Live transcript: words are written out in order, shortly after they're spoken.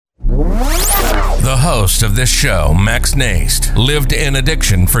The host of this show, Max Naist, lived in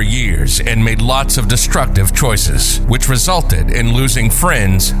addiction for years and made lots of destructive choices, which resulted in losing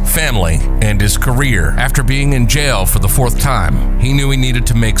friends, family, and his career. After being in jail for the fourth time, he knew he needed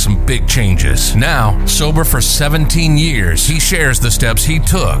to make some big changes. Now, sober for 17 years, he shares the steps he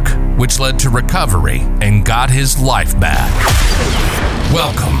took, which led to recovery and got his life back.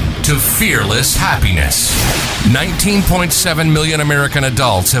 Welcome to Fearless Happiness. 19.7 million American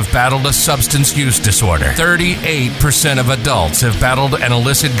adults have battled a substance use disorder. 38% of adults have battled an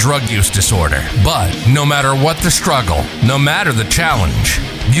illicit drug use disorder. But no matter what the struggle, no matter the challenge,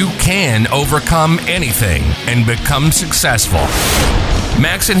 you can overcome anything and become successful.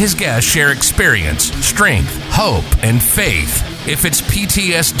 Max and his guests share experience, strength, hope, and faith. If it's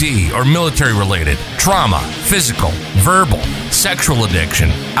PTSD or military-related, trauma, physical, verbal, sexual addiction,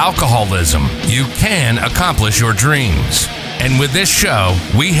 alcoholism, you can accomplish your dreams. And with this show,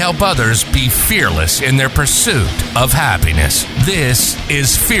 we help others be fearless in their pursuit of happiness. This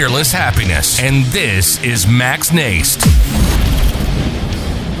is Fearless Happiness, and this is Max Naist.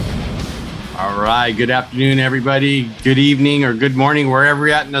 All right. Good afternoon, everybody. Good evening or good morning, wherever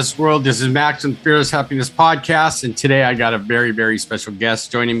you're at in this world. This is Max and Fearless Happiness Podcast. And today I got a very, very special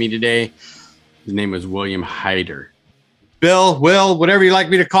guest joining me today. His name is William Hyder. Bill, Will, whatever you like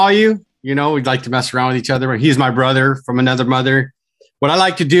me to call you. You know, we'd like to mess around with each other. He's my brother from another mother. What I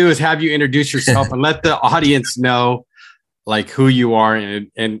like to do is have you introduce yourself and let the audience know like who you are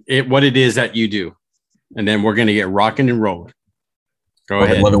and what it is that you do. And then we're going to get rocking and rolling. Go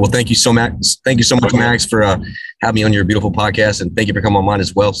ahead. Love it. Well, thank you so much. Thank you so much, Max, for having me on your beautiful podcast. And thank you for coming on mine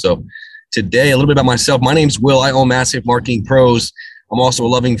as well. So today, a little bit about myself. My name's Will. I own Massive Marketing Pros. I'm also a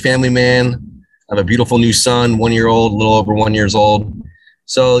loving family man. I have a beautiful new son, 1 year old, a little over 1 year old.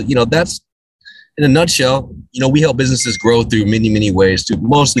 So, you know, that's in a nutshell, you know, we help businesses grow through many, many ways, through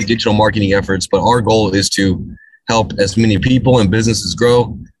mostly digital marketing efforts. But our goal is to help as many people and businesses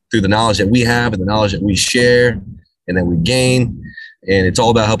grow through the knowledge that we have and the knowledge that we share and that we gain. And it's all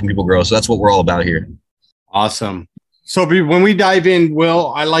about helping people grow. So that's what we're all about here. Awesome. So when we dive in,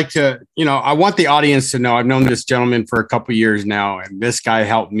 Will, I like to, you know, I want the audience to know I've known this gentleman for a couple of years now. And this guy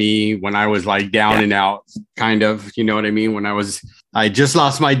helped me when I was like down and out, kind of, you know what I mean? When I just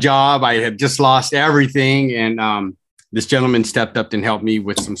lost my job. I had just lost everything. And this gentleman stepped up and helped me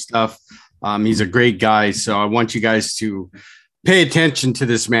with some stuff. He's a great guy. So I want you guys to pay attention to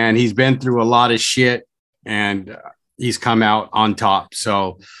this man. He's been through a lot of shit and he's come out on top.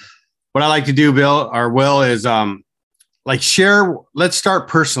 So what I like to do, Bill or Will, is like share. Let's start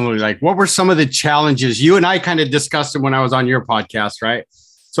personally. Like, what were some of the challenges? You and I kind of discussed it when I was on your podcast, right?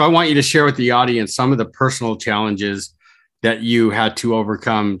 So I want you to share with the audience some of the personal challenges that you had to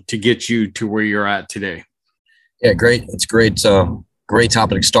overcome to get you to where you're at today. Yeah, great. It's great. Great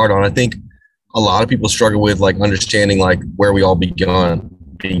topic to start on. I think a lot of people struggle with like understanding like where we all began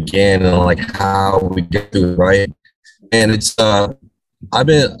and like how we get through it, right? And it's, I've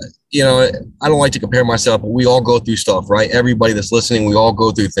been, you know, I don't like to compare myself, but we all go through stuff, right? Everybody that's listening, we all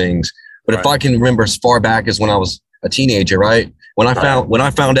go through things. But if I can remember as far back as when I was a teenager, right? When I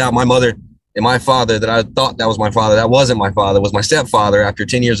found out my mother and my father that I thought that was my father, that wasn't my father, was my stepfather after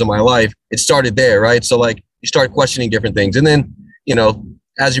 10 years of my life, it started there, right? So like you start questioning different things. And then, you know,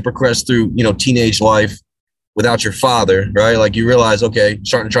 as you progress through, you know, teenage life without your father, right? Like you realize, okay,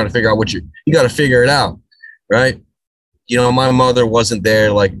 trying to figure out what you got to figure it out, right? You know, my mother wasn't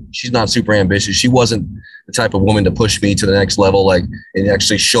there. Like, she's not super ambitious. She wasn't the type of woman to push me to the next level, like, and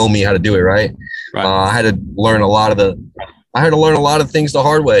actually show me how to do it. Right. I had to learn a lot of things the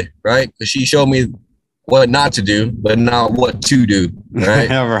hard way. Right. Because she showed me what not to do, but not what to do. Right.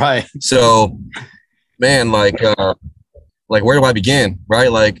 Right. So, man, like, where do I begin? Right.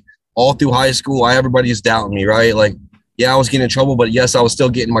 Like all through high school, everybody's doubting me. Right. Like, yeah, I was getting in trouble, but yes, I was still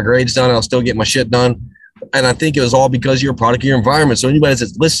getting my grades done. I was still getting my shit done. And I think it was all because you're a product of your environment. So anybody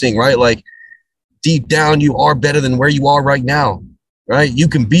that's listening, right, like deep down, you are better than where you are right now, right? You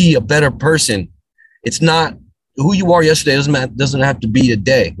can be a better person. It's not who you are yesterday doesn't have to be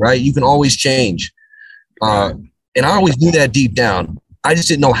today, right? You can always change. And I always knew that deep down. I just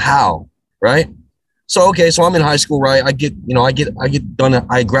didn't know how, right? So, okay, so I'm in high school, right? I get done.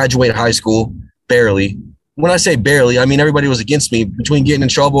 I graduate high school barely. When I say barely, I mean everybody was against me between getting in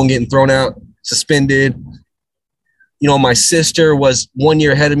trouble and getting thrown out, suspended. You know, my sister was 1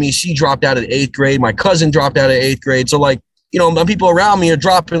 year ahead of me. She dropped out of 8th grade. My cousin dropped out of 8th grade. So like, you know, the people around me are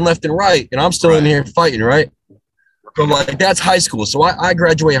dropping left and right, and I'm still in here fighting, right? So like, that's high school. So I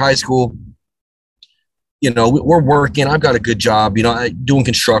graduate high school. You know, we're working. I've got a good job, you know, doing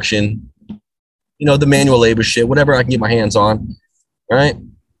construction, you know, the manual labor shit, whatever I can get my hands on, right?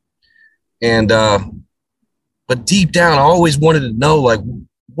 And, but deep down, I always wanted to know, like,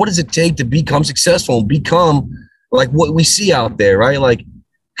 what does it take to become successful and become like what we see out there, right? Like,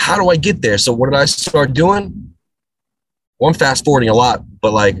 how do I get there? So what did I start doing? Well, I'm fast forwarding a lot,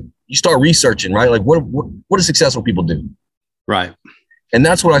 but like you start researching, right? Like what do successful people do? Right. And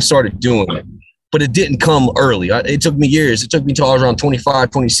that's what I started doing. But it didn't come early. It took me years. It took me until I was around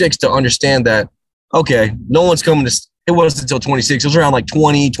 25, 26 to understand that, okay, no one's coming to, it wasn't until 26. It was around like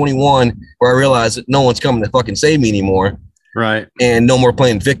 20, 21 where I realized that no one's coming to fucking save me anymore. Right. And no more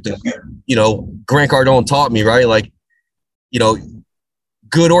playing victim. You know, Grant Cardone taught me, right? Like, you know,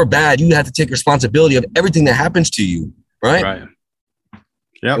 good or bad, you have to take responsibility of everything that happens to you, right? Right.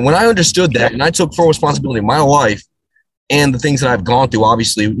 Yeah. And when I understood that and I took full responsibility of my life and the things that I've gone through,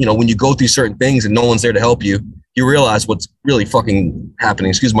 obviously, you know, when you go through certain things and no one's there to help you, you realize what's really fucking happening.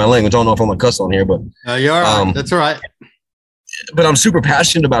 Excuse my language. I don't know if I'm gonna cuss on here, but you're all right. That's all right. But I'm super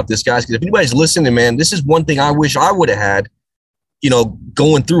passionate about this, guys, because if anybody's listening, man, this is one thing I wish I would have had, you know,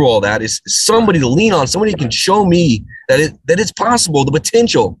 going through all that is somebody to lean on, somebody who can show me that it's possible, the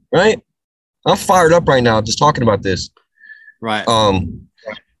potential, right? I'm fired up right now just talking about this. Right.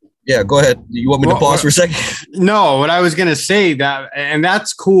 Yeah, go ahead. You want me to pause for a second? No, what I was going to say that, and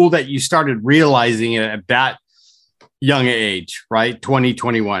that's cool that you started realizing it at that young age, right?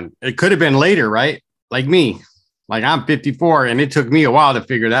 2021. It could have been later, right? Like me, like I'm 54 and it took me a while to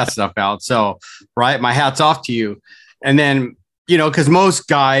figure that stuff out. So, right. My hat's off to you. And then, you know, because most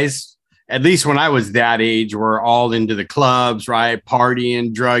guys, at least when I was that age, were all into the clubs, right?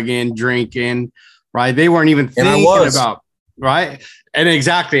 Partying, drugging, drinking, right? They weren't even thinking about, right? And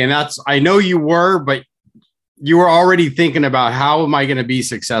exactly. And that's, I know you were, but you were already thinking about how am I going to be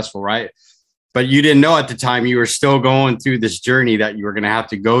successful, right? But you didn't know at the time you were still going through this journey that you were going to have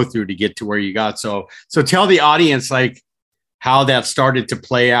to go through to get to where you got. So tell the audience, like, how that started to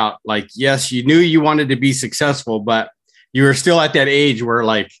play out. Like, yes, you knew you wanted to be successful, but you were still at that age where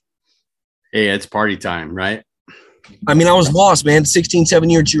like, hey, it's party time, right? I mean, I was lost, man. 16,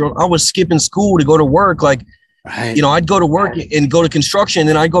 17-year-old. I was skipping school to go to work. Like, right. You know, I'd go to work and go to construction, and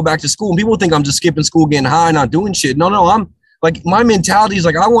then I'd go back to school. And people think I'm just skipping school, getting high, not doing shit. No, I'm like, my mentality is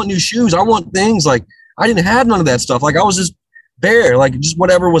like, I want new shoes. I want things. Like, I didn't have none of that stuff. Like, I was just bare, like just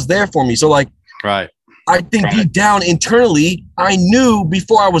whatever was there for me. So like, right. I think deep down internally, I knew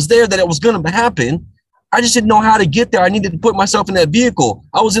before I was there that it was going to happen. I just didn't know how to get there. I needed to put myself in that vehicle.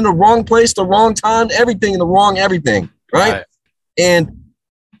 I was in the wrong place, the wrong time, everything in the wrong everything, right? And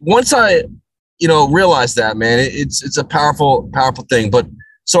once I, you know, realized that, man, it's a powerful thing. But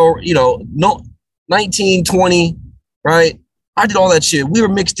so, you know, 19, 20, right? I did all that shit. We were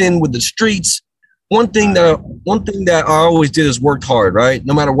mixed in with the streets. One thing that I always did is worked hard, right?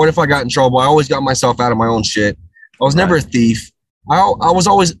 No matter what, if I got in trouble, I always got myself out of my own shit. I was never a thief. I was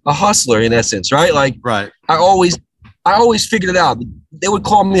always a hustler in essence, right? Like, right. I always figured it out. They would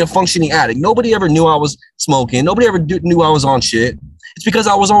call me a functioning addict. Nobody ever knew I was smoking. Nobody ever knew I was on shit. It's because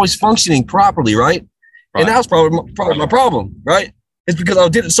I was always functioning properly, right? And that was probably my problem, right? It's because I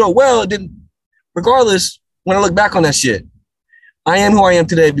did it so well. It didn't. Regardless, when I look back on that shit, I am who I am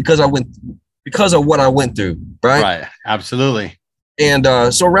today because of what I went through, right? Right. Absolutely. And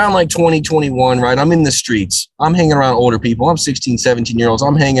so around like 2021, right, I'm in the streets. I'm hanging around older people. I'm 16, 17-year-olds.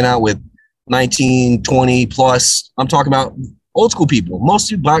 I'm hanging out with 19, 20 plus. I'm talking about old school people,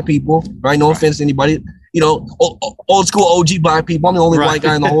 mostly black people, right? No offense to anybody, you know, old school OG black people. I'm the only white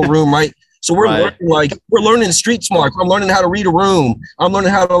guy in the whole room, right? So we're learning street smart. I'm learning how to read a room. I'm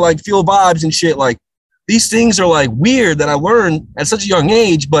learning how to like feel vibes and shit. Like, these things are like weird that I learned at such a young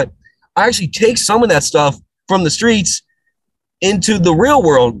age, but I actually take some of that stuff from the streets into the real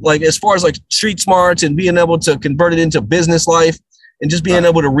world, like as far as like street smarts and being able to convert it into business life and just being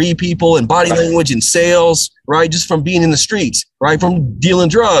able to read people and body language and sales, right? Just from being in the streets, right? From dealing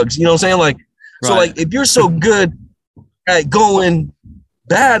drugs, you know what I'm saying? Like, so like, if you're so good at going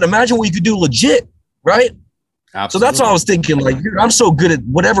bad, imagine what you could do legit, right? Absolutely. So that's what I was thinking, like, dude, I'm so good at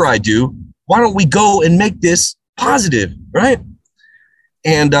whatever I do. Why don't we go and make this positive, right?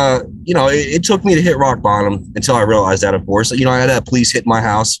 And, you know, it took me to hit rock bottom until I realized that, of course. You know, I had that police hit my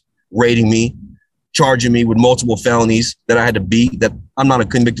house, raiding me, charging me with multiple felonies that I had to beat, that I'm not a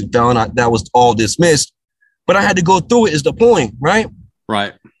convicted felon. That was all dismissed. But I had to go through it is the point, right?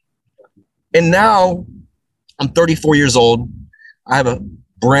 Right. And now I'm 34 years old. I have a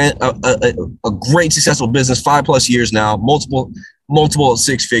great successful business, 5+ years now, multiple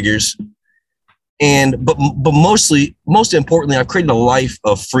six figures. But most importantly, I've created a life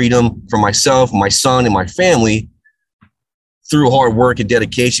of freedom for myself, my son, and my family through hard work and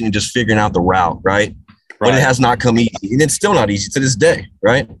dedication and just figuring out the route, right? But it has not come easy, and it's still not easy to this day,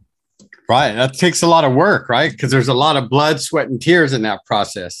 right? Right. That takes a lot of work, right? Because there's a lot of blood, sweat, and tears in that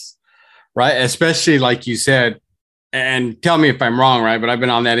process, right? Especially like you said, and tell me if I'm wrong, right? But I've been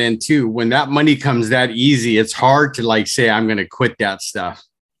on that end too. When that money comes that easy, it's hard to like say, I'm going to quit that stuff,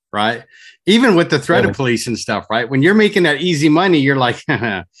 right? Even with the threat of police and stuff, right? When you're making that easy money, you're like,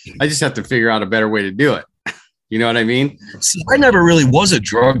 I just have to figure out a better way to do it. You know what I mean? See, I never really was a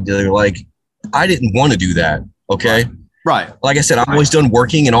drug dealer. Like, I didn't want to do that. Okay. Right. Like I said, I've always done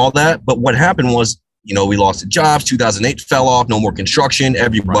working and all that. But what happened was, you know, we lost the jobs. 2008 fell off. No more construction.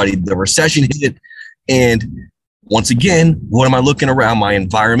 Everybody, the recession hit. And once again, what am I looking around? My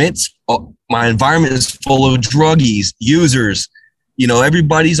environment is full of druggies, users. You know,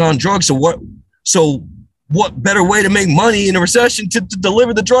 everybody's on drugs. So what better way to make money in a recession to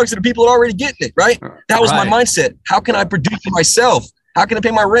deliver the drugs to the people that are already getting it, right? That was my mindset. How can I produce it myself? How can I pay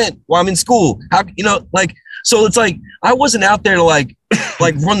my rent while I'm in school? How, you know, like, so it's like, I wasn't out there to like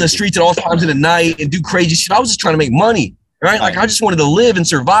run the streets at all times of the night and do crazy shit. I was just trying to make money, right? Like, I just wanted to live and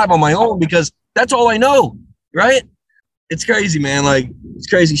survive on my own because that's all I know, right? It's crazy, man. Like, it's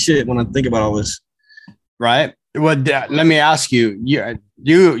crazy shit when I think about all this. Right. Well, let me ask you,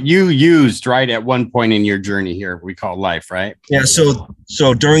 you used, right, at one point in your journey here, we call life, right? Yeah.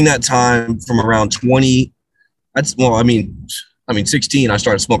 So during that time from around 20, 16, I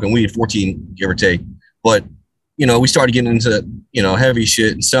started smoking weed, 14, give or take. But, you know, we started getting into, you know, heavy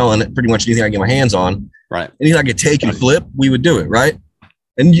shit and selling it, pretty much anything I get my hands on. Right. Anything I could take and flip, we would do it. Right.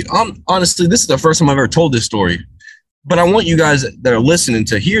 And honestly, this is the first time I've ever told this story. But I want you guys that are listening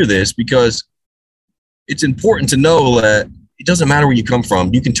to hear this because it's important to know that it doesn't matter where you come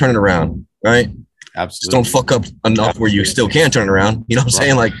from. You can turn it around, right? Absolutely. Just don't fuck up enough where you still can turn it around. You know what I'm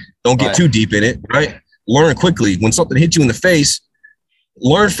saying? Like, don't get too deep in it, right? Learn quickly. When something hits you in the face,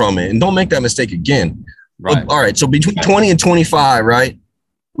 learn from it and don't make that mistake again. Right. All right. So between 20 and 25, right?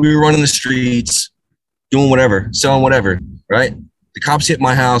 We were running the streets, doing whatever, selling whatever, right? The cops hit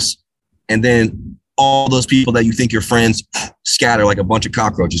my house, and then all those people that you think you're friends scatter like a bunch of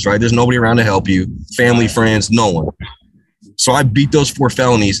cockroaches, right? There's nobody around to help you, family, friends, no one. So I beat those 4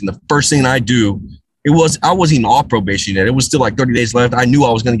 felonies. And the first thing I do, I wasn't even off probation yet. It was still like 30 days left. I knew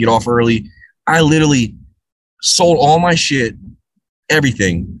I was going to get off early. I literally sold all my shit,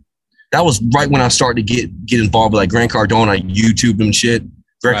 everything. That was right when I started to get involved with like Grant Cardone. I YouTubed him and shit.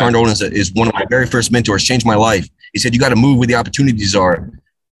 Grant Cardone is one of my very first mentors, changed my life. He said, you got to move where the opportunities are.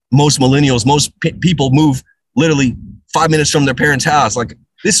 Most millennials, people move literally 5 minutes from their parents' house. Like,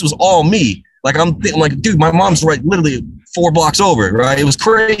 this was all me. Like, I'm like, dude, my mom's right literally 4 blocks over, right? It was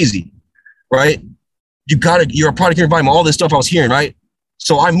crazy, right? You're a product of your environment, all this stuff I was hearing, right?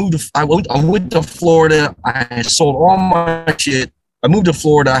 So I went to Florida. I sold all my shit. I moved to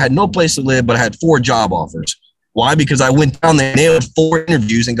Florida. I had no place to live, but I had 4 job offers. Why? Because I went down there, nailed 4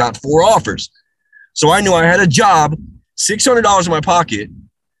 interviews and got 4 offers. So I knew I had a job, $600 in my pocket,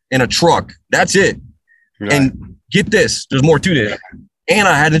 and a truck. That's it. Right. And get this, there's more to this. And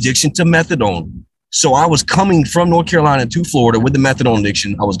I had an addiction to methadone. So I was coming from North Carolina to Florida with the methadone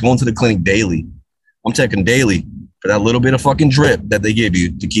addiction. I was going to the clinic daily. I'm taking daily for that little bit of fucking drip that they give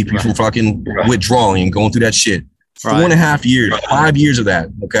you to keep you from fucking withdrawing and going through that shit. 4.5 years, 5 years of that,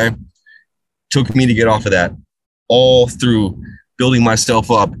 okay? Took me to get off of that. All through building myself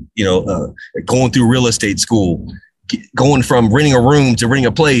up, you know, going through real estate school, going from renting a room to renting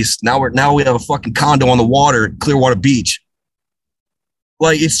a place. Now we have a fucking condo on the water, Clearwater Beach.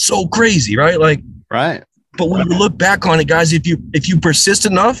 Like, it's so crazy, right? Like, right. But when you look back on it, guys, if you persist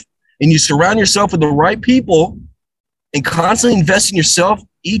enough and you surround yourself with the right people and constantly invest in yourself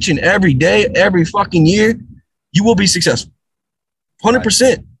each and every day, every fucking year, you will be successful. 100%.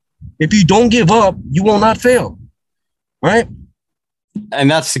 Right. If you don't give up, you will not fail. Right.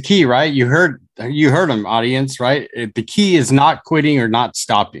 And that's the key, right? You heard them, audience, right? The key is not quitting or not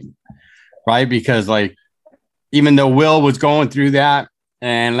stopping, right? Because like, even though Will was going through that,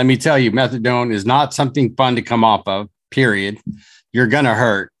 and let me tell you, methadone is not something fun to come off of, period. You're going to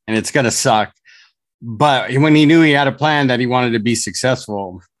hurt and it's going to suck. But when he knew he had a plan that he wanted to be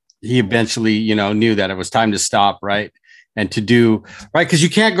successful, he eventually, you know, knew that it was time to stop, right? And to do, right? Because you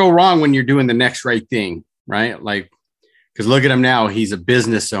can't go wrong when you're doing the next right thing, right? Like, because look at him now. He's a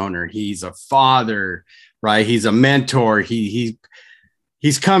business owner. He's a father, right? He's a mentor. He's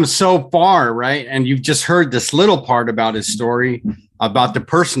come so far, right? And you've just heard this little part about his story, about the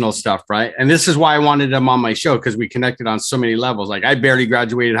personal stuff, right? And this is why I wanted him on my show, because we connected on so many levels. Like, I barely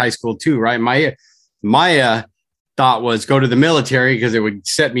graduated high school too, right? My thought was go to the military because it would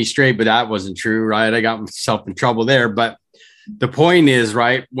set me straight, but that wasn't true, right? I got myself in trouble there. But the point is,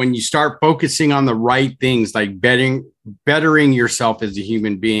 right, when you start focusing on the right things, like bettering yourself as a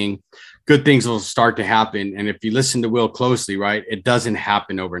human being, good things will start to happen. And if you listen to Will closely, right, it doesn't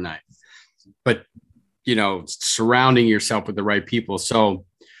happen overnight. But, you know, surrounding yourself with the right people. So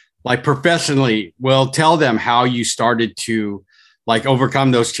like professionally, Will, tell them how you started to like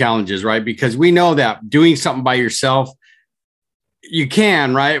overcome those challenges, right? Because we know that doing something by yourself, you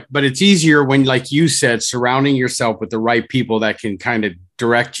can, right? But it's easier when, like you said, surrounding yourself with the right people that can kind of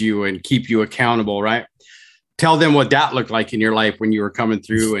direct you and keep you accountable, right? Tell them what that looked like in your life when you were coming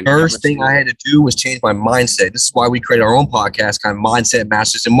through. And first thing I had to do was change my mindset. This is why we created our own podcast, kind of Mindset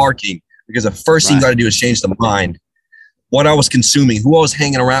Masters in Marketing, because the first thing you got to do is change the mind. What I was consuming, who I was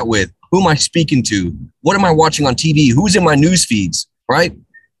hanging around with, who am I speaking to? What am I watching on TV? Who's in my news feeds, right?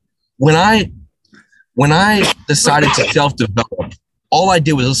 When I decided to self-develop, all I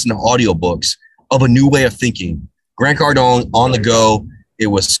did was listen to audiobooks of a new way of thinking. Grant Cardone, On the Go. It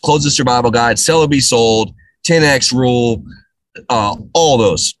was Close the Survival Guide, Sell or Be Sold, 10X Rule,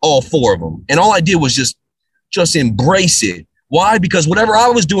 all 4 of them. And all I did was just embrace it. Why? Because whatever I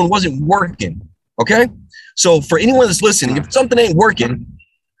was doing wasn't working, okay? So for anyone that's listening, if something ain't working,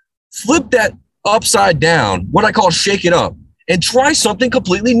 flip that upside down, what I call shake it up, and try something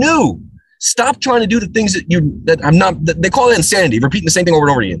completely new. Stop trying to do the things that they call it insanity, repeating the same thing over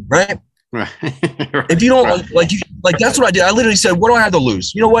and over again, right? Right. If you don't like that's what I did. I literally said, what do I have to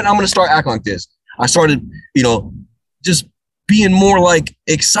lose? You know what? I'm going to start acting like this. I started, just being more like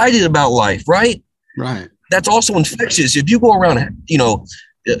excited about life, right? Right. That's also infectious. If you go around,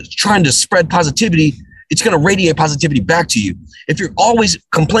 trying to spread positivity, it's going to radiate positivity back to you. If you're always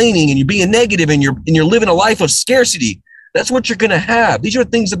complaining and you're being negative and you're living a life of scarcity, that's what you're going to have. These are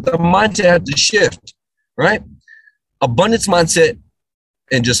things that the mindset has to shift, right? Abundance mindset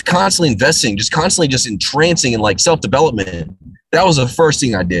and just constantly investing, just entrancing in like self-development. That was the first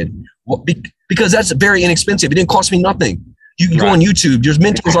thing I did. Because that's very inexpensive. It didn't cost me nothing. You can go on YouTube. There's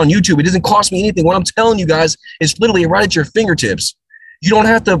mentors on YouTube. It doesn't cost me anything. What I'm telling you guys is literally right at your fingertips. You don't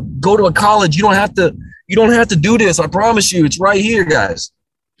have to go to a college. You don't have to do this. I promise you, it's right here, guys.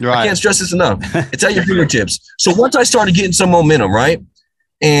 Right. I can't stress this enough. It's at your fingertips. So once I started getting some momentum, right?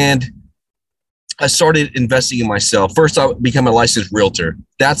 And I started investing in myself. First, I became a licensed realtor.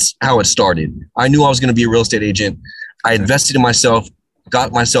 That's how it started. I knew I was going to be a real estate agent. I invested in myself,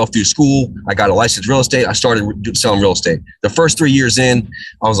 got myself through school. I got a licensed real estate. I started selling real estate. The first 3 years in,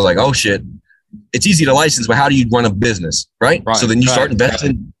 I was like, oh shit, it's easy to license, but how do you run a business, right? So then you start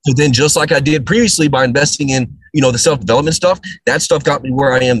investing. So then just like I did previously by investing in, the self-development stuff, that stuff got me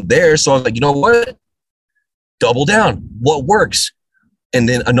where I am there. So I was like, you know what? Double down. What works? And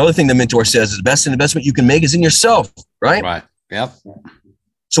then another thing the mentor says is the best investment you can make is in yourself, right? Right. Yep.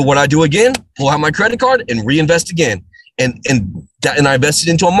 So what I do again, pull out my credit card and reinvest again. And I invested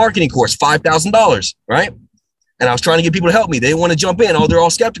into a marketing course, $5,000, right? And I was trying to get people to help me. They didn't want to jump in. Oh, they're all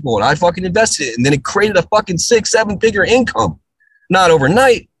skeptical. And I fucking invested it. And then it created a fucking 6-7 figure income. Not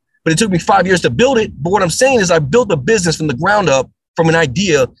overnight, but it took me 5 years to build it. But what I'm saying is I built a business from the ground up from an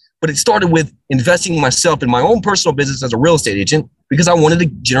idea, but it started with investing in myself in my own personal business as a real estate agent because I wanted to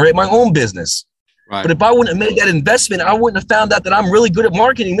generate my own business. Right. But if I wouldn't have made that investment, I wouldn't have found out that I'm really good at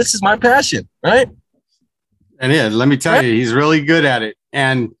marketing. This is my passion, right? And let me tell you, he's really good at it.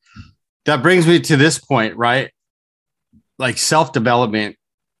 And that brings me to this point, right? Like self-development.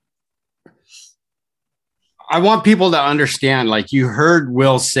 I want people to understand, like you heard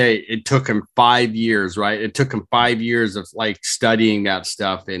Will say it took him 5 years, right? It took him 5 years of like studying that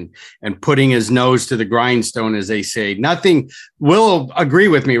stuff and putting his nose to the grindstone, as they say. Nothing, Will agree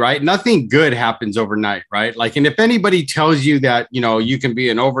with me, right? Nothing good happens overnight, right? Like, and if anybody tells you that, you can be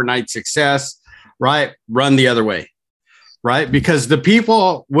an overnight success, right? Run the other way, right? Because the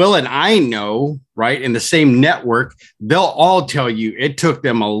people Will and I know, right, in the same network, they'll all tell you it took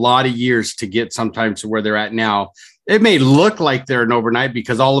them a lot of years to get sometimes to where they're at now. It may look like they're an overnight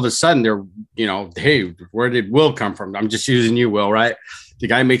because all of a sudden they're, hey, where did Will come from? I'm just using you, Will, right? The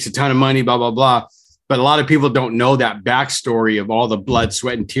guy makes a ton of money, blah, blah, blah. But a lot of people don't know that backstory of all the blood,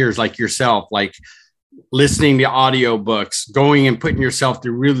 sweat, and tears like yourself, like listening to audiobooks, going and putting yourself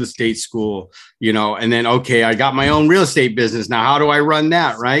through real estate school, and then, okay, I got my own real estate business. Now, how do I run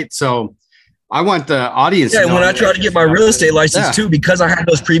that? Right. So I want the audience. Yeah. When I tried to get my real estate license too, because I had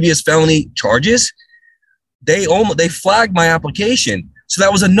those previous felony charges, they flagged my application. So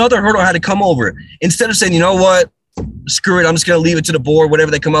that was another hurdle I had to come over. Instead of saying, you know what, screw it, I'm just going to leave it to the board,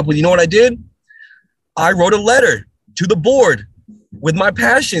 whatever they come up with. You know what I did? I wrote a letter to the board with my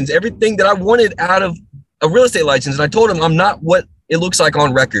passions, everything that I wanted out of a real estate license. And I told them I'm not what it looks like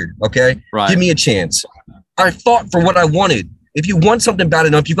on record. Okay. Right. Give me a chance. I fought for what I wanted. If you want something bad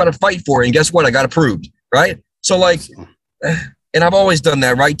enough, you got to fight for it. And guess what? I got approved. Right. So like, And I've always done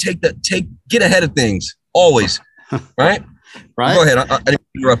that, right? Get ahead of things, always, right? Right. Go ahead. I didn't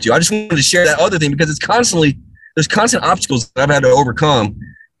interrupt you. I just wanted to share that other thing because there's constant obstacles that I've had to overcome.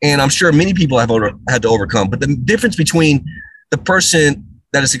 And I'm sure many people have had to overcome. But the difference between the person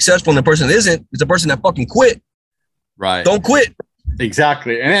that is successful and the person that isn't is the person that fucking quit. Right. Don't quit.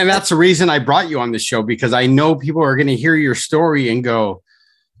 Exactly. And that's the reason I brought you on the show, because I know people are going to hear your story and go,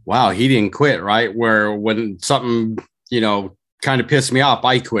 wow, he didn't quit, right? Where when something, kind of pissed me off,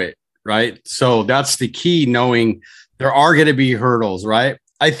 I quit, right? So that's the key, knowing there are going to be hurdles, right?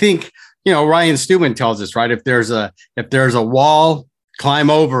 I think, Ryan Stewman tells us, right? If there's a wall, climb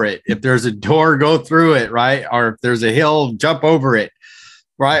over it. If there's a door, go through it, right? Or if there's a hill, jump over it,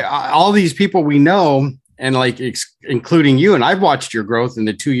 right? All these people we know, and including you, and I've watched your growth in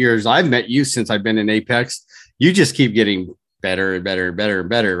the 2 years I've met you since I've been in Apex. You just keep getting better and better and better and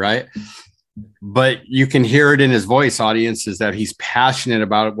better, right? But you can hear it in his voice, audience, is that he's passionate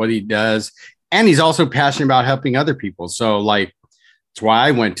about what he does. And he's also passionate about helping other people. So that's why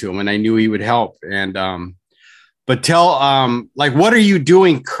I went to him, and I knew he would help. And, but tell, what are you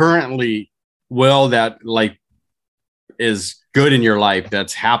doing currently, Will, that is good in your life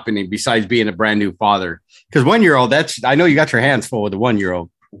that's happening besides being a brand new father? Because 1-year-old, I know you got your hands full with the 1-year-old.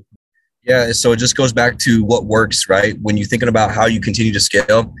 Yeah. So it just goes back to what works, right? When you're thinking about how you continue to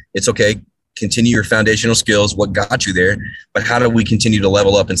scale, it's okay. Continue your foundational skills, what got you there, but how do we continue to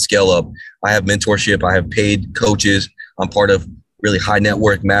level up and scale up? I have mentorship. I have paid coaches. I'm part of really high net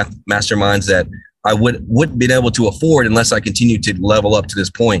worth masterminds that I wouldn't been able to afford unless I continue to level up to this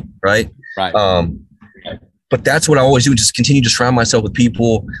point. Right. Right. But that's what I always do. Just continue to surround myself with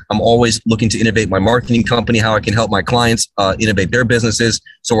people. I'm always looking to innovate my marketing company, how I can help my clients innovate their businesses.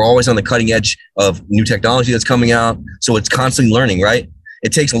 So we're always on the cutting edge of new technology that's coming out. So it's constantly learning, right?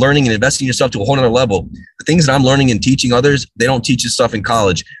 It takes learning and investing yourself to a whole nother level. The things that I'm learning and teaching others, they don't teach this stuff in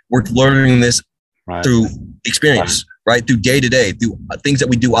college. We're learning this through experience, right? Through day to day, through things that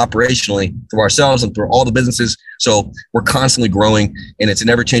we do operationally, through ourselves and through all the businesses. So we're constantly growing, and it's an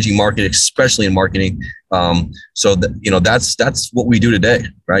ever changing market, especially in marketing. So that, that's what we do today,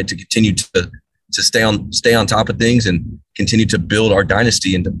 right? To continue to stay on top of things and continue to build our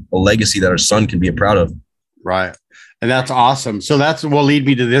dynasty and a legacy that our son can be proud of. Right. And that's awesome. So that's will lead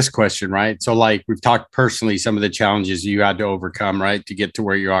me to this question, right? So we've talked personally, some of the challenges you had to overcome, right, to get to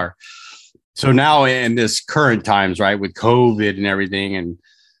where you are. So now in this current times, right, with COVID and everything and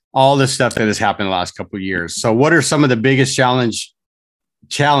all this stuff that has happened the last couple of years. So what are some of the biggest challenges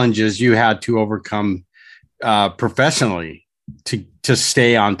you had to overcome professionally to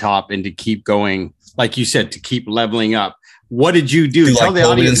stay on top and to keep going, like you said, to keep leveling up? What did you do? Tell the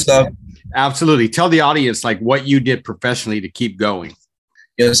audience stuff. Absolutely. Tell the audience what you did professionally to keep going.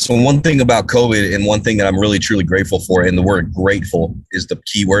 Yeah. So one thing about COVID, and one thing that I'm really truly grateful for, and the word grateful is the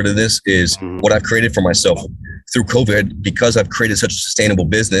key word of this, is what I've created for myself through COVID. Because I've created such a sustainable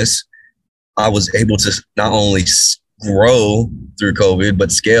business, I was able to not only grow through COVID,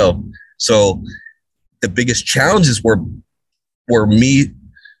 but scale. So the biggest challenges were me.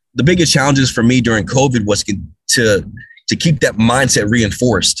 The biggest challenges for me during COVID was to keep that mindset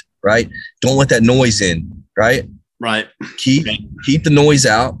reinforced. Right? Don't let that noise in, right? Right. Keep the noise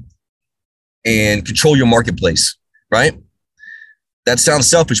out and control your marketplace, right? That sounds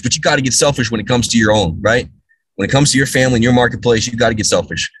selfish, but you got to get selfish when it comes to your own, right? When it comes to your family and your marketplace, you got to get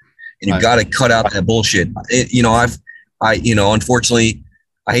selfish, and you got to cut out that bullshit. Unfortunately,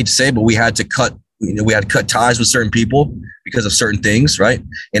 I hate to say it, but we had to cut ties with certain people because of certain things, right?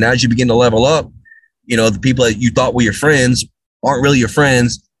 And as you begin to level up, the people that you thought were your friends aren't really your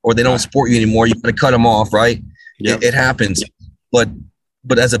friends, or they don't support you anymore. You got to cut them off, right? Yep. It happens. But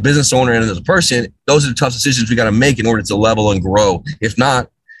as a business owner and as a person, those are the tough decisions we got to make in order to level and grow. If not,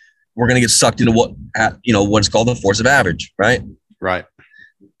 we're going to get sucked into what's called the force of average, right? Right.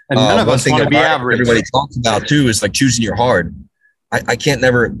 And none of us want to be average. Everybody talks about too is choosing your hard. I can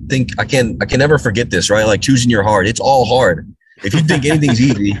never forget this, right? Choosing your hard. It's all hard. If you think anything's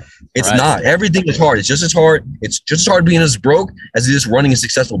easy, it's not. Everything is hard. It's just as hard. It's just as hard being as broke as it is running a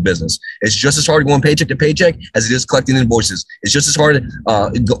successful business. It's just as hard going paycheck to paycheck as it is collecting invoices. It's just as hard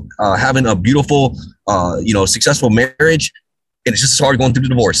having a beautiful, successful marriage, and it's just as hard going through the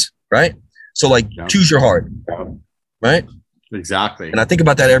divorce, right? So choose your hard, right? Exactly. And I think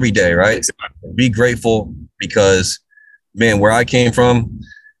about that every day, right? Exactly. Be grateful because, man, where I came from,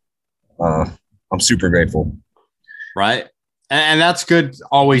 I'm super grateful. Right. And that's good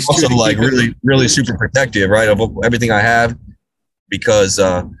always. Also really, really super protective, right, of everything I have, because,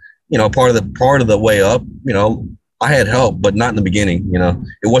 part of the way up, I had help, but not in the beginning.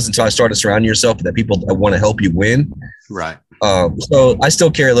 It wasn't until I started surrounding yourself with that people that want to help you win. Right. So I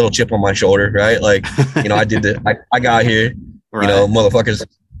still carry a little chip on my shoulder, right? Like, you know, I got here, Right. you know, motherfuckers,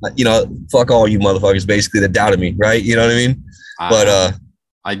 you know, fuck all you motherfuckers basically that doubted me, right? You know what I mean? But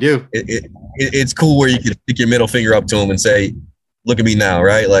I do. It's cool where you can stick your middle finger up to them and say, look at me now,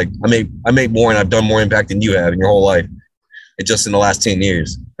 right? Like I make more and I've done more impact than you have in your whole life. It's just in the last 10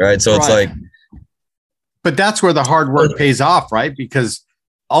 years, right? So it's like, but that's where the hard work pays off, right? Because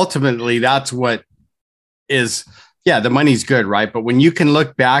ultimately that's what is, yeah, the money's good, right? But when you can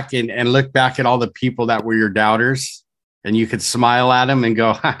look back and look back at all the people that were your doubters and you could smile at them and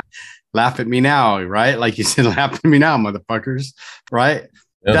go, laugh at me now, right? Like you said, laugh at me now, motherfuckers, right?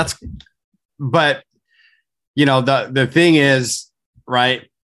 Yep. But you know, the thing is, right,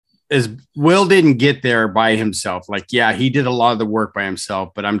 is Will didn't get there by himself. Like, yeah, he did a lot of the work by himself,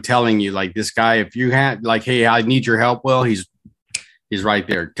 but I'm telling you, like this guy, if you had like, hey, I need your help, Will, he's right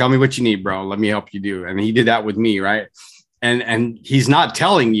there. Tell me what you need, bro. Let me help you do. And he did that with me, right? And he's not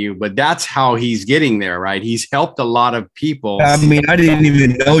telling you, but that's how he's getting there, right? He's helped a lot of people. I mean, I didn't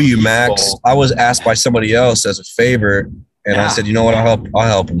even know you, Max. I was asked by somebody else as a favor, and I said, you know what, I'll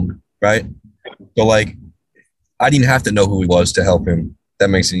help him, right? So like, I didn't have to know who he was to help him. If that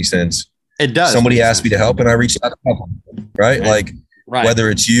makes any sense. It does. Somebody asked me to help, and I reached out to help him, right? Like, whether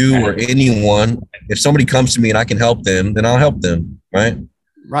it's you or anyone, if somebody comes to me and I can help them, then I'll help them, right?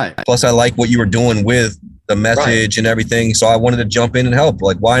 Right. Plus, I like what you were doing with the message and everything, so I wanted to jump in and help.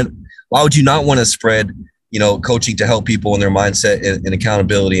 Like, why would you not want to spread, you know, coaching to help people in their mindset and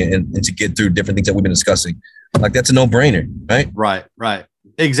accountability and to get through different things that we've been discussing? Like, that's a no-brainer, right? Right.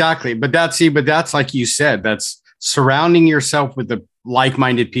 Exactly. But that's like you said, that's surrounding yourself with the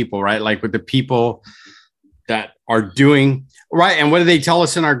like-minded people, right? Like with the people that are doing right. And what do they tell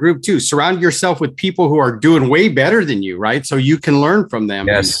us in our group too? Surround yourself with people who are doing way better than you, right? So you can learn from them.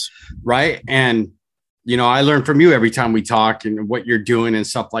 Yes. Right. And, you know, I learn from you every time we talk and what you're doing and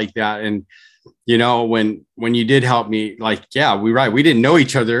stuff like that. And, you know, when you did help me, like, yeah, we didn't know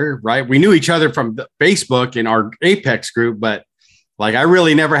each other, right? We knew each other from Facebook in our Apex group, but like, I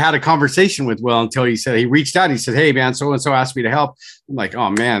really never had a conversation with Will until he reached out. He said, hey man, so-and-so asked me to help. I'm like,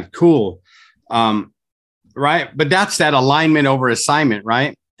 oh man, cool. Right. But that's that alignment over assignment.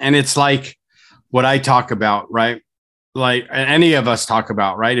 Right. And it's like what I talk about, right? Like any of us talk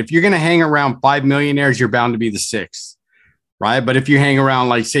about, right? If you're going to hang around 5 millionaires, you're bound to be the sixth. Right. But if you hang around,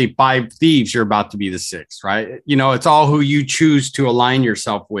 like say 5 thieves, you're about to be the sixth. Right. You know, it's all who you choose to align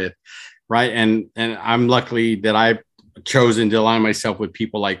yourself with. Right. And I'm lucky that I've chosen to align myself with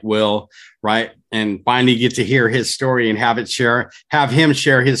people like Will. Right. And finally get to hear his story and have him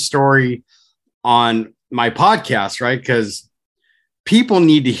share his story on my podcast, right? Because people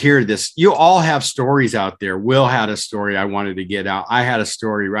need to hear this. You all have stories out there. Will had a story I wanted to get out. I had a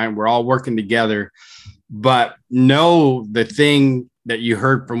story, right? We're all working together. But know the thing that you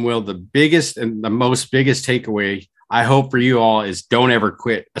heard from Will, the biggest and the biggest takeaway, I hope for you all is don't ever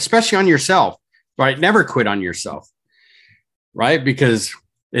quit, especially on yourself, right? Never quit on yourself, right? Because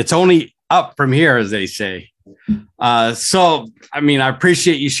it's only up from here, as they say. So, I mean, I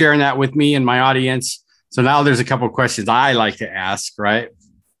appreciate you sharing that with me and my audience. So now there's a couple of questions I like to ask, right?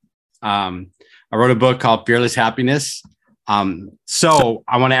 I wrote a book called Fearless Happiness. So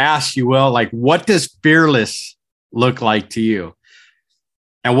I want to ask you, Will, like, what does fearless look like to you?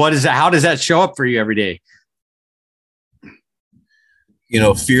 And how does that show up for you every day? You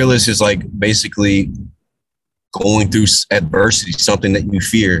know, fearless is like basically going through adversity, something that you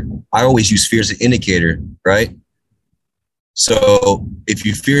fear. I always use fear as an indicator, right? So if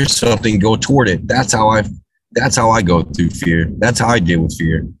you fear something, go toward it. That's how I go through fear. That's how I deal with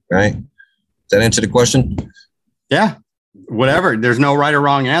fear, right? Does that answer the question? Yeah, whatever. There's no right or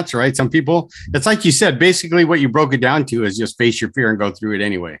wrong answer, right? Some people, it's like you said, basically what you broke it down to is just face your fear and go through it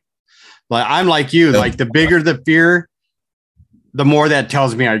anyway. Like I'm like you, like the bigger the fear, the more that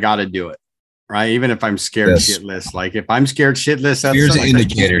tells me I got to do it, right? Even if I'm scared shitless. Like if I'm scared shitless, that's fear's an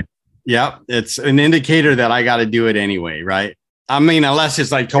indicator. Yeah, it's an indicator that I got to do it anyway, right? I mean, unless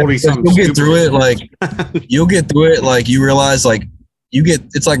it's like totally something. You'll get through it, like you'll get through it, like you realize, like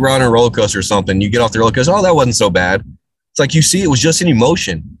it's like riding a roller coaster or something. You get off the roller coaster, oh, that wasn't so bad. It's like you see, it was just an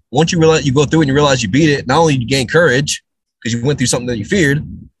emotion. Once you realize, you go through it and you realize you beat it. Not only you gain courage because you went through something that you feared,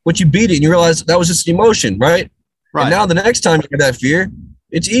 but you beat it and you realize that was just an emotion, right? Right. And now the next time you have that fear,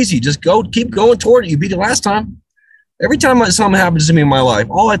 it's easy. Just keep going toward it. You beat it last time. Every time something happens to me in my life,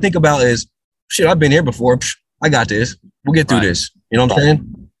 all I think about is, shit, I've been here before. I got this. We'll get through this. You know what I'm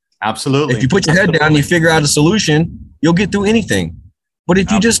saying? Absolutely. If you put your head down and you figure out a solution, you'll get through anything. But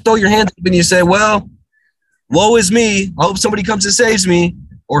if you just throw your hands up and you say, well, woe is me, I hope somebody comes and saves me,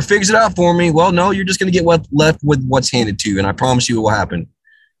 or figures it out for me, well, no, you're just going to get left with what's handed to you. And I promise you it will happen.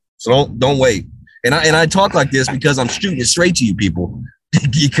 So don't wait. And I talk like this because I'm shooting it straight to you people,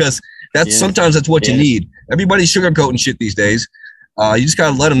 because sometimes that's what you need. Everybody's sugarcoating shit these days. You just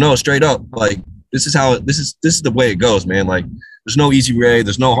got to let them know straight up. Like, this is the way it goes, man. Like, there's no easy way.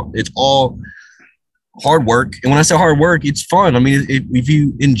 It's all hard work. And when I say hard work, it's fun. I mean, if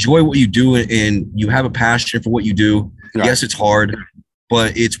you enjoy what you do and you have a passion for what you do, right. Yes, it's hard,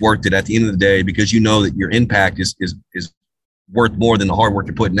 but it's worth it at the end of the day, because you know that your impact is worth more than the hard work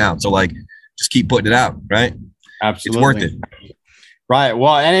you're putting out. So, like, just keep putting it out, right? Absolutely. It's worth it. Right.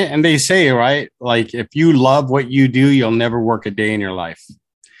 Well, and they say, right, like, if you love what you do, you'll never work a day in your life,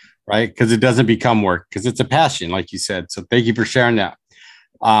 right? Because it doesn't become work, because it's a passion, like you said. So thank you for sharing that.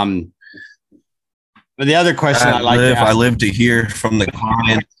 But the other question I live to hear from the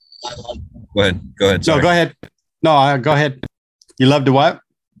client. Go ahead. Sorry. No, go ahead. No, go ahead. You love to what?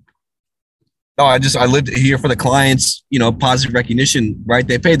 No, I live to hear for the clients, positive recognition, right?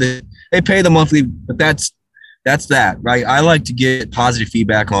 They pay the monthly, but that's that, right? I like to get positive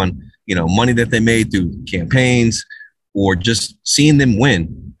feedback on, money that they made through campaigns, or just seeing them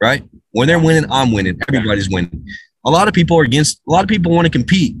win, right? When they're winning, I'm winning. Everybody's winning. A lot of people want to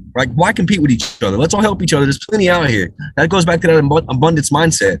compete, right? Why compete with each other? Let's all help each other. There's plenty out here. That goes back to that abundance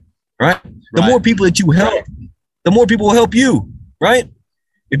mindset, right? The more people that you help, the more people will help you, right?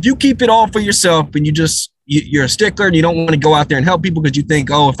 If you keep it all for yourself and you're a stickler and you don't want to go out there and help people because you think,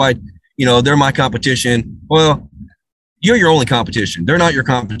 oh, if they're my competition. Well, you're your only competition. They're not your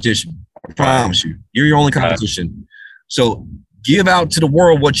competition. I promise you. You're your only competition. So give out to the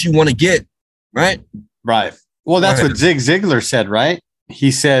world what you want to get, right? Right. Well, that's what Zig Ziglar said, right?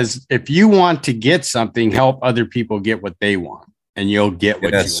 He says, if you want to get something, help other people get what they want, and you'll get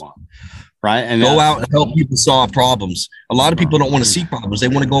what you want. Right. And go out and help people solve problems. A lot of people don't want to see problems. They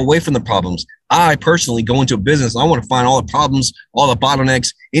want to go away from the problems. I personally go into a business. I want to find all the problems, all the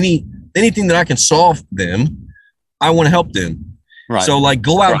bottlenecks, anything that I can solve them. I want to help them. Right. So, like,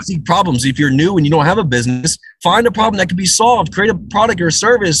 go out and seek problems. If you're new and you don't have a business, find a problem that can be solved. Create a product or a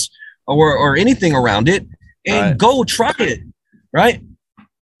service or anything around it, and go try it. Right.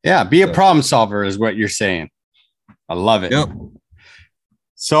 Yeah. Be a problem solver is what you're saying. I love it. Yep.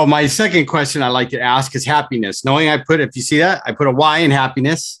 So my second question I like to ask is happiness. If you see that, I put a Y in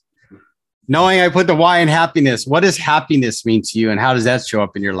happiness. Knowing I put the Y in happiness, what does happiness mean to you, and how does that show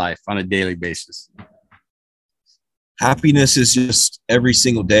up in your life on a daily basis? Happiness is just every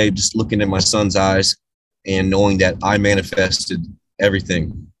single day, just looking at my son's eyes and knowing that I manifested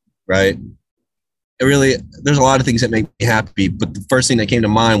everything, right? There's a lot of things that make me happy, but the first thing that came to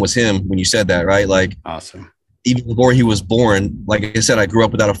mind was him when you said that, right? Like, awesome. Even before he was born, like I said, I grew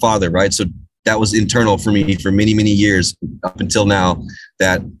up without a father, right? So that was internal for me for many, many years up until now,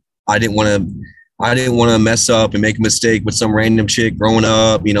 that I didn't want to mess up and make a mistake with some random chick growing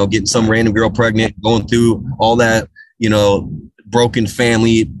up, getting some random girl pregnant, going through all that, broken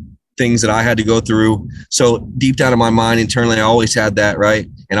family things that I had to go through. So deep down in my mind, internally, I always had that, right?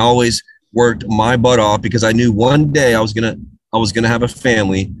 And I always worked my butt off because I knew one day I was gonna have a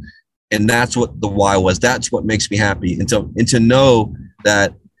family. And that's what the why was. That's what makes me happy. And to know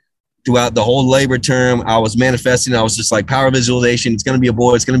that throughout the whole labor term, I was manifesting. I was just like, power visualization. It's going to be a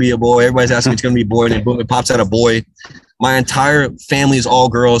boy. It's going to be a boy. Everybody's asking me it's going to be a boy. And then boom, it pops out a boy. My entire family is all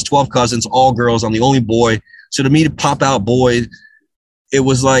girls, 12 cousins, all girls. I'm the only boy. So to me to pop out boy, it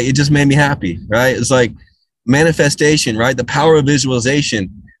was like, it just made me happy, right? It's like manifestation, right? The power of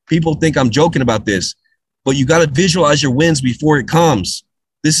visualization. People think I'm joking about this, but you got to visualize your wins before it comes.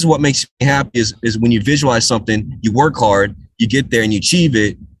 This is what makes me happy is when you visualize something, you work hard, you get there and you achieve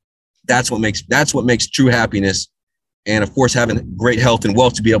it. That's what makes true happiness. And of course, having great health and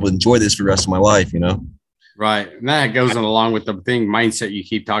wealth to be able to enjoy this for the rest of my life, Right. And that goes along with the mindset you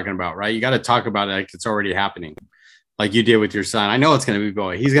keep talking about, right? You got to talk about it like it's already happening. Like you did with your son. I know it's going to be a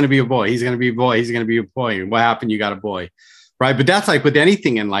boy. He's going to be a boy. He's going to be a boy. He's going to be a boy. And what happened? You got a boy. Right. But that's like with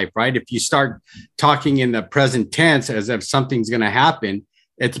anything in life, right? If you start talking in the present tense as if something's going to happen,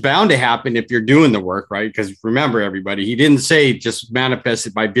 it's bound to happen if you're doing the work, right? Because remember, everybody, he didn't say just manifest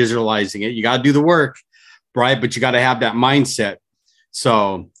it by visualizing it. You got to do the work, right? But you got to have that mindset.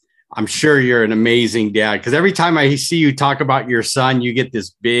 So I'm sure you're an amazing dad, because every time I see you talk about your son, you get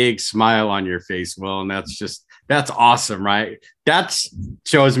this big smile on your face, Will. And that's awesome, right? That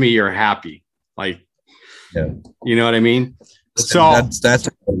shows me you're happy. Like, yeah. You know what I mean? So that's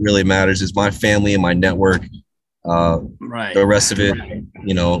what really matters is my family and my network. Right. The rest of it,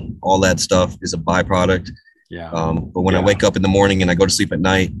 all that stuff is a byproduct. Yeah. But when I wake up in the morning and I go to sleep at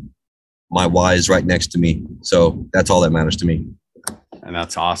night, my why is right next to me. So that's all that matters to me. And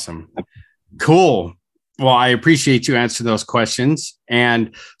that's awesome. Cool. Well, I appreciate you answering those questions.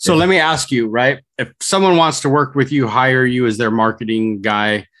 And so let me ask you, right? If someone wants to work with you, hire you as their marketing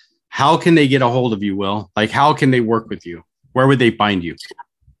guy, how can they get a hold of you, Will? Like, how can they work with you? Where would they find you?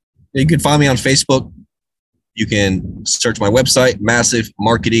 You can find me on Facebook. You can search my website,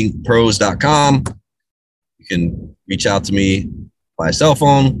 massivemarketingpros.com. You can reach out to me by cell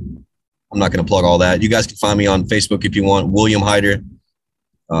phone. I'm not going to plug all that. You guys can find me on Facebook if you want, William Hyder.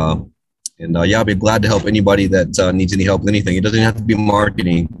 I'll be glad to help anybody that needs any help with anything. It doesn't have to be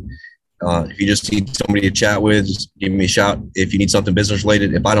marketing. If you just need somebody to chat with, just give me a shout. If you need something business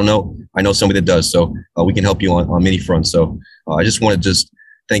related, if I don't know, I know somebody that does. So we can help you on many fronts. So I just want to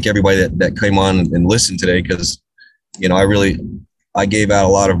thank everybody that came on and listened today, because, I gave out a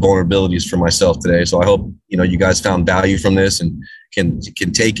lot of vulnerabilities for myself today. So I hope, you guys found value from this and can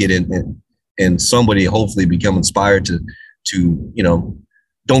take it and somebody hopefully become inspired to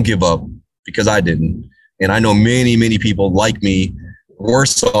don't give up, because I didn't. And I know many, many people like me,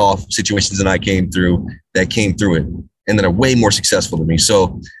 worse off situations than I came through, that came through it and that are way more successful than me.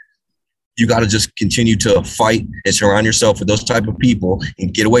 So you got to just continue to fight and surround yourself with those type of people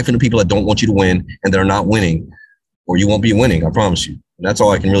and get away from the people that don't want you to win and that are not winning, or you won't be winning. I promise you. And that's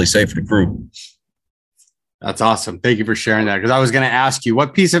all I can really say for the crew. That's awesome. Thank you for sharing that. Because I was going to ask you,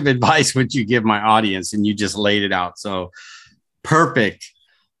 what piece of advice would you give my audience? And you just laid it out. So perfect.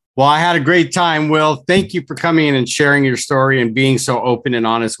 Well, I had a great time, Will. Thank you for coming in and sharing your story and being so open and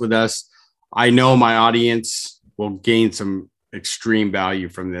honest with us. I know my audience will gain some extreme value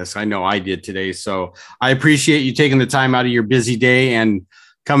from this. I know I did today. So I appreciate you taking the time out of your busy day and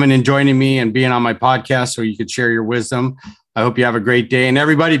coming and joining me and being on my podcast so you could share your wisdom. I hope you have a great day. And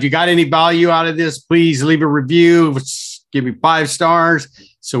everybody, if you got any value out of this, please leave a review, give me 5 stars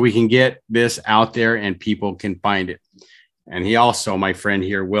so we can get this out there and people can find it. And he also, my friend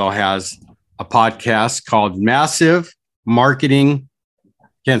here, Will, has a podcast called Massive Marketing.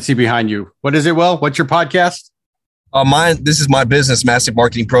 Can't see behind you. What is it, Will? What's your podcast? This is my business, Massive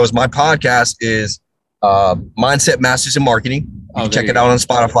Marketing Pros. My podcast is Mindset Masters in Marketing. You can check it out on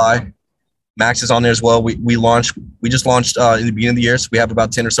Spotify. Max is on there as well. We just launched in the beginning of the year, so we have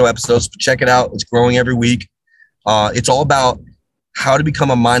about 10 or so episodes. Check it out. It's growing every week. It's all about how to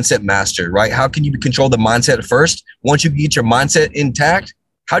become a mindset master, right? How can you control the mindset at first? Once you get your mindset intact,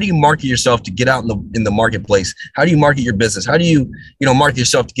 how do you market yourself to get out in the marketplace? How do you market your business? How do you market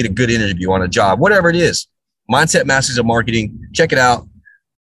yourself to get a good interview on a job? Whatever it is. Mindset Masters of Marketing. Check it out.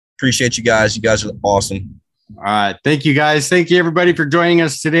 Appreciate you guys. You guys are awesome. All right. Thank you, guys. Thank you, everybody, for joining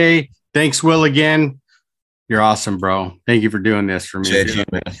us today. Thanks, Will, again. You're awesome, bro. Thank you for doing this for me. Appreciate you,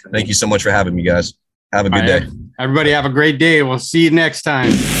 man. Thank you so much for having me, guys. Have a good day. Everybody have a great day. We'll see you next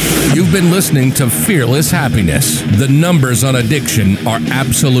time. You've been listening to Fearless Happiness. The numbers on addiction are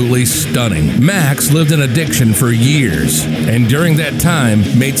absolutely stunning. Max lived in addiction for years, and during that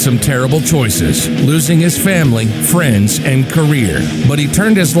time made some terrible choices, losing his family, friends, and career. But he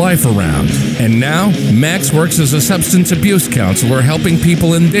turned his life around, and now Max works as a substance abuse counselor helping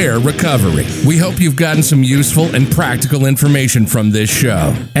people in their recovery. We hope you've gotten some useful and practical information from this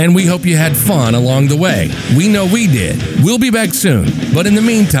show, and we hope you had fun along the way. We know we did. We'll be back soon. But in the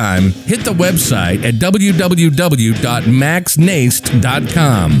meantime, hit the website at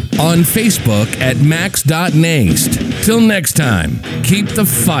www.maxnaist.com, on Facebook at max.naist. Till next time, keep the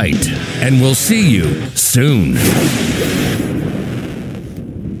fight, and we'll see you soon.